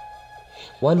beautiful.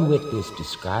 One witness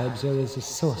describes her as a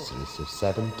sorceress of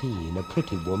 17, a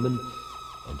pretty woman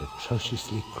and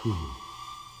atrociously cruel.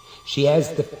 She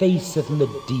has the face of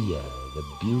Medea, the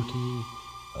beauty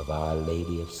of Our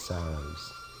Lady of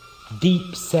Sorrows.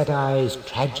 Deep-set eyes,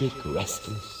 tragic,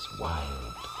 restless,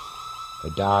 wild. Her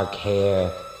dark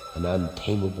hair, an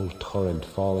untamable torrent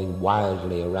falling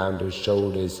wildly around her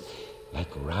shoulders like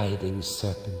writhing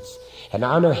serpents, and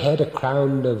on her head a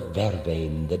crown of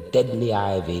vervain, the deadly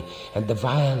ivy, and the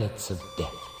violets of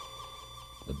death.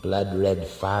 The blood-red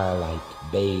firelight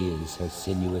bathes her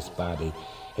sinuous body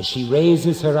as she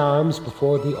raises her arms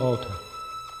before the altar.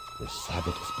 The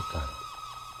Sabbath has begun.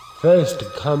 First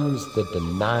comes the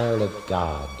denial of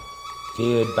God,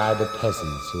 feared by the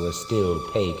peasants who are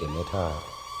still pagan at heart.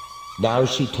 Now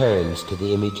she turns to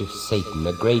the image of Satan,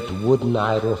 a great wooden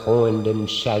idol, horned and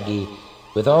shaggy,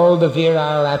 with all the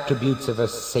virile attributes of a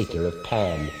satyr of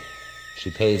Pan. She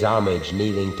pays homage,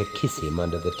 kneeling to kiss him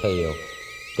under the tail.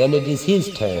 Then it is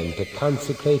his turn to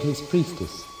consecrate his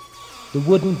priestess. The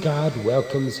wooden god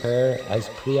welcomes her as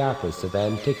Priapus of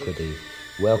antiquity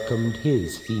welcomed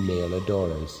his female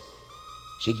adorers.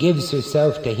 She gives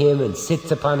herself to him and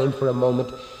sits upon him for a moment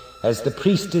as the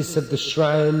priestess of the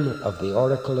shrine of the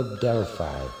oracle of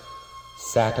Delphi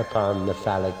sat upon the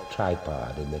phallic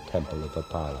tripod in the temple of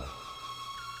Apollo.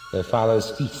 There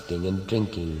follows feasting and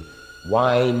drinking,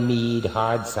 wine, mead,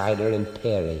 hard cider, and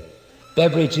perry,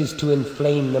 beverages to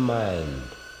inflame the mind,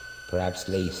 perhaps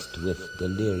laced with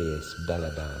delirious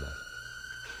belladonna.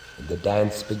 And the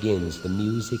dance begins, the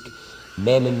music,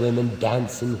 men and women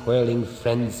dancing, whirling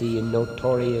frenzy in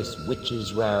notorious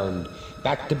witches' round,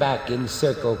 back to back in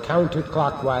circle,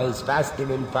 counterclockwise,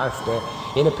 faster and faster,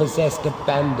 in a possessed,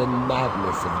 abandoned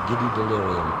madness of giddy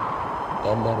delirium.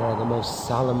 Then there are the most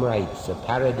solemn rites, a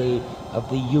parody of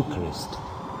the Eucharist.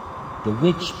 The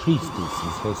witch priestess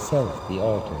is herself the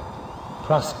altar,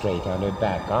 prostrate on her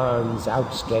back, arms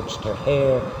outstretched, her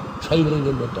hair trailing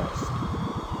in the dust.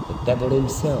 The devil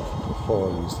himself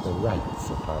performs the rites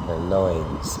upon her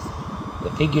loins. The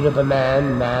figure of a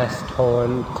man, masked,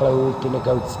 horned, clothed in a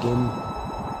goatskin.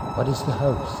 What is the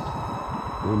host?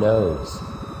 Who knows?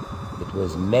 It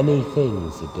was many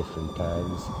things at different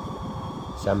times.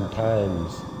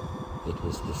 Sometimes it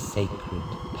was the sacred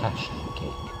passion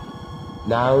cake.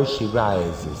 Now she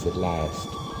rises at last.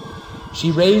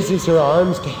 She raises her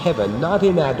arms to heaven, not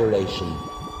in adoration,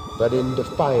 but in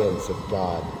defiance of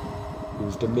God,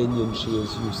 whose dominion she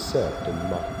has usurped and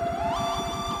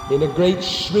mocked. In a great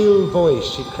shrill voice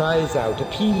she cries out,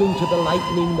 appealing to the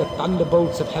lightning, the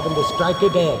thunderbolts of heaven to strike her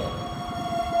dead.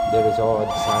 There is awed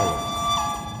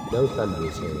silence. No thunder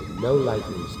is heard, no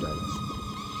lightning strikes.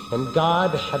 And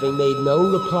God, having made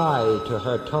no reply to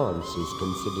her taunts, is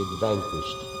considered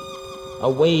vanquished. A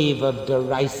wave of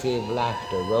derisive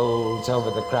laughter rolls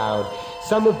over the crowd.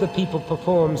 Some of the people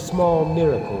perform small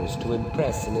miracles to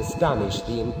impress and astonish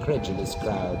the incredulous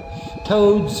crowd.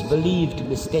 Toads, believed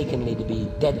mistakenly to be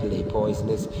deadly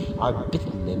poisonous, are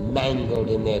bitten and mangled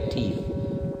in their teeth.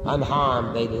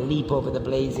 Unharmed, they leap over the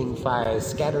blazing fires,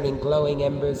 scattering glowing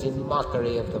embers in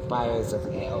mockery of the fires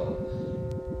of hell.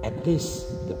 At this,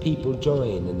 the people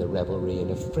join in the revelry in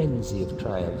a frenzy of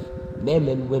triumph, men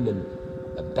and women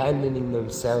abandoning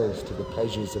themselves to the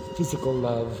pleasures of physical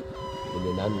love in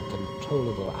an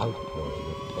uncontrollable outpouring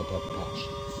of pent-up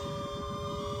passions.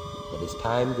 But as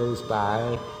time goes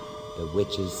by, the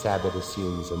witch's Sabbath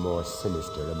assumes a more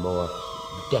sinister, a more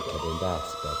decadent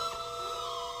aspect.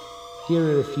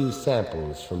 Here are a few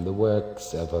samples from the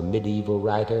works of a medieval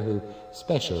writer who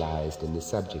specialized in the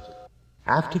subject.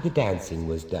 After the dancing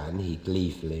was done, he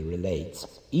gleefully relates,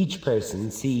 each person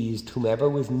seized whomever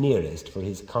was nearest for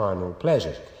his carnal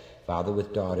pleasure, father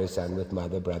with daughter, son with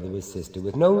mother, brother with sister,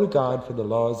 with no regard for the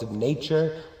laws of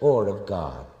nature or of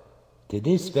God. To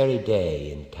this very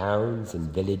day, in towns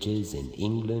and villages in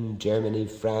England, Germany,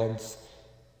 France,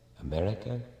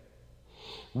 America,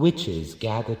 witches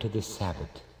gather to the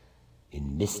Sabbath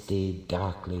in misty,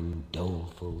 darkling,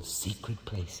 doleful, secret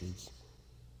places,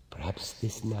 perhaps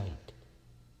this night,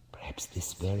 perhaps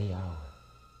this very hour.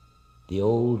 The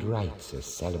old rites are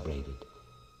celebrated,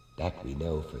 that we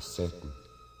know for certain.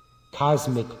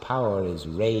 Cosmic power is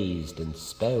raised, and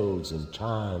spells and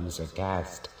charms are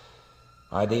cast.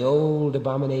 Are the old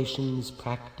abominations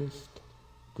practiced?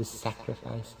 The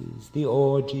sacrifices, the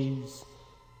orgies,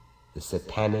 the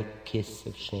satanic kiss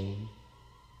of shame?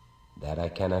 That I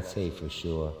cannot say for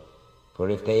sure, for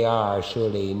if they are,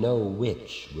 surely no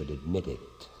witch would admit it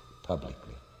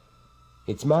publicly.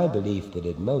 It's my belief that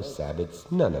at most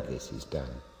Sabbaths none of this is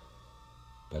done,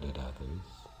 but at others.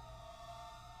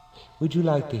 Would you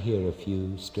like to hear a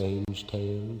few strange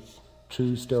tales,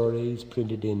 true stories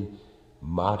printed in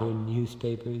modern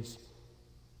newspapers?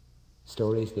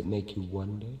 Stories that make you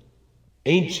wonder?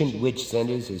 Ancient witch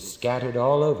centers are scattered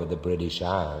all over the British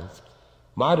Isles.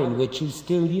 Modern witches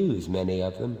still use many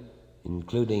of them,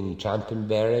 including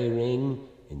Chantonbury Ring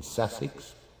in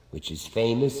Sussex, which is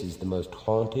famous as the most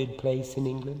haunted place in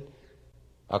England.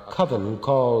 A coven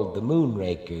called the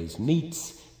Moonrakers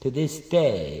meets to this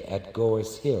day at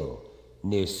Gorse Hill,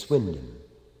 near Swindon,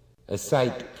 a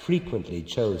site frequently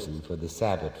chosen for the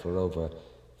Sabbath for over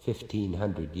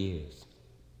 1,500 years.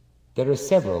 There are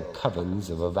several covens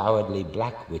of avowedly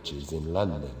black witches in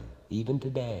London, even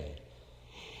today.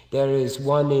 There is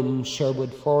one in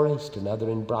Sherwood Forest, another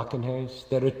in Brockenhurst.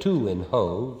 There are two in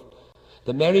Hove,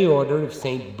 the Merry Order of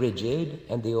St. Bridget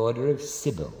and the Order of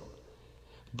Sybil,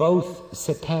 both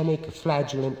satanic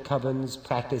flagellant covens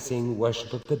practicing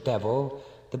worship of the devil,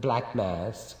 the Black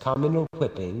Mass, communal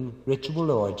whipping, ritual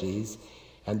orgies,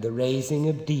 and the raising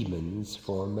of demons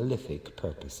for malefic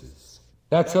purposes.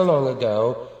 Not so long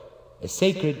ago, a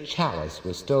sacred chalice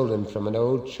was stolen from an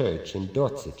old church in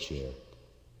Dorsetshire.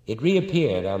 It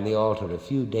reappeared on the altar a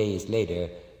few days later,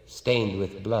 stained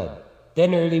with blood.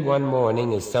 Then early one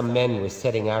morning, as some men were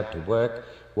setting out to work,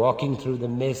 walking through the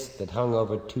mist that hung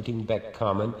over Tootingbeck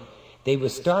Common, they were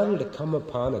startled to come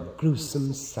upon a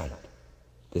gruesome sight.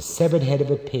 The severed head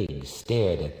of a pig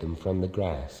stared at them from the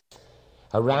grass.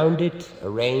 Around it,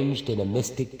 arranged in a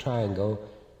mystic triangle,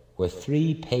 were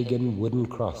 3 pagan wooden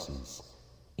crosses,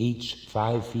 each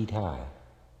 5 feet high.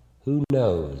 Who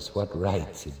knows what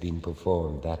rites had been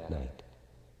performed that night?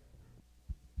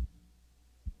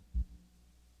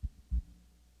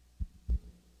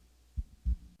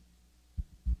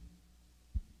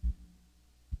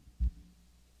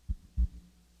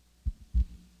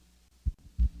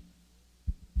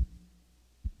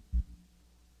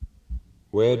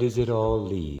 Where does it all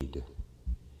lead?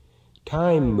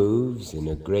 Time moves in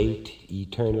a great,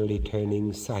 eternally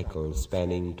turning cycle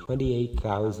spanning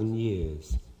 28,000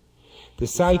 years. The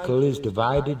cycle is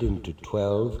divided into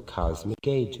 12 cosmic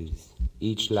ages,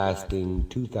 each lasting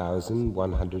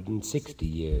 2,160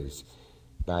 years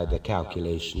by the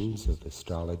calculations of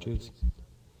astrologers.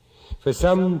 For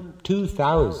some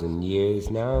 2,000 years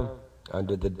now,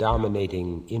 under the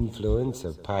dominating influence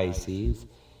of Pisces,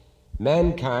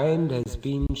 mankind has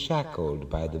been shackled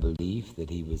by the belief that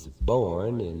he was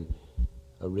born in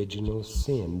original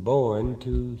sin, born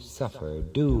to suffer,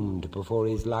 doomed before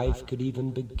his life could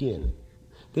even begin.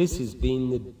 This has been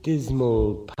the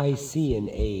dismal Piscean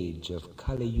age of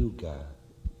Kali Yuga,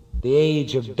 the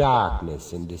age of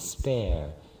darkness and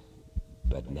despair.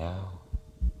 But now,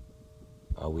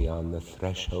 are we on the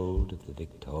threshold of the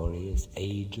victorious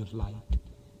age of light?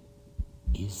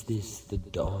 Is this the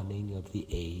dawning of the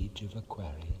age of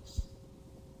Aquarius?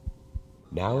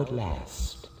 Now at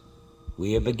last,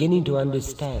 we are beginning to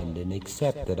understand and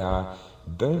accept that our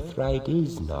birthright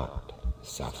is not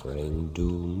suffering,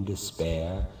 doom,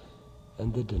 despair,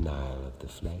 and the denial of the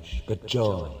flesh, but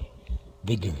joy,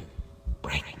 vigor,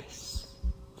 brightness,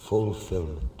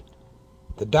 fulfillment.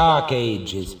 The dark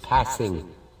age is passing,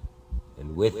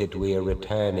 and with it we are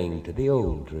returning to the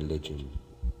old religion,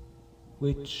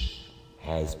 which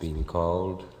has been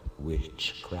called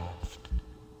witchcraft.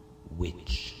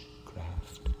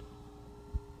 Witchcraft,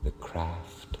 the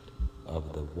craft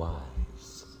of the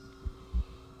wise.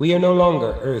 We are no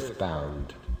longer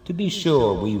earthbound. To be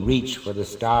sure, we reach for the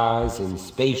stars in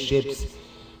spaceships,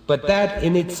 but that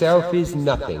in itself is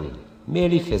nothing,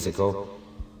 merely physical.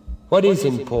 What is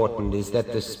important is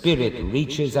that the spirit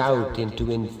reaches out into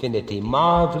infinity,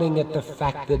 marveling at the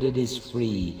fact that it is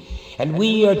free, and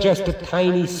we are just a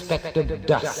tiny speck of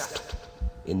dust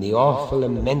in the awful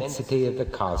immensity of the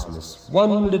cosmos,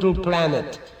 one little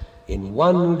planet in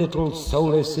one little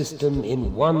solar system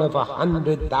in one of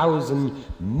 100,000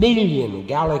 million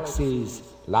galaxies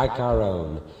like our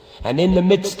own. And in the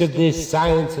midst of this,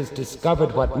 science has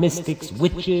discovered what mystics,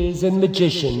 witches, and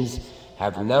magicians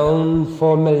have known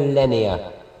for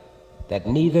millennia, that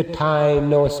neither time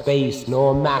nor space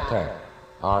nor matter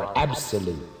are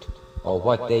absolute or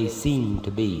what they seem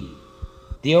to be.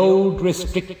 The old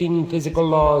restricting physical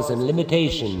laws and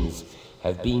limitations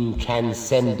have been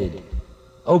transcended,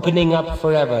 opening up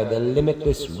forever the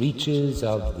limitless reaches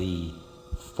of the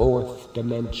 4th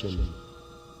dimension,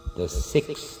 the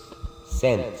 6th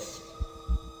sense,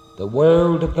 the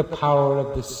world of the power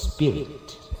of the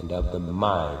spirit and of the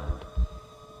mind.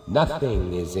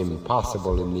 Nothing is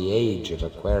impossible in the age of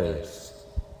Aquarius.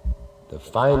 The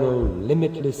final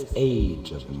limitless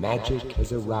age of magic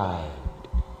has arrived.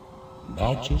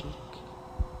 Magic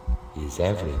is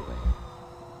everywhere,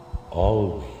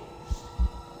 always.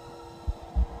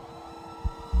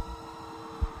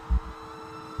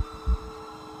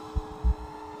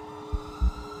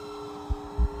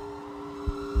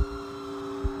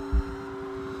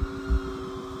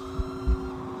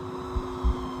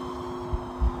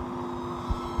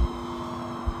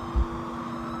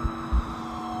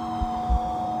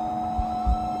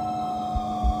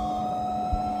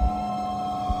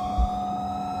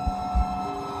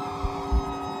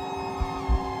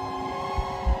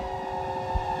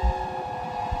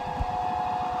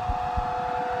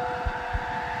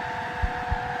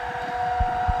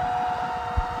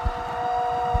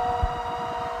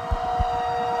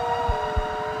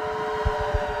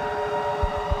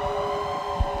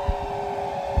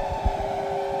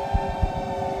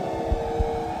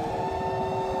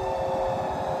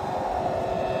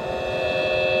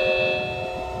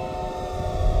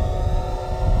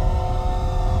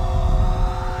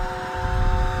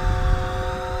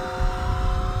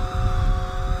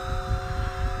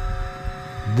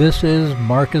 This is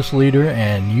Marcus Leader,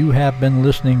 and you have been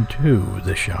listening to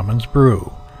The Shaman's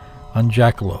Brew on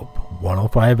Jackalope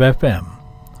 105 FM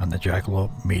on the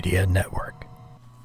Jackalope Media Network.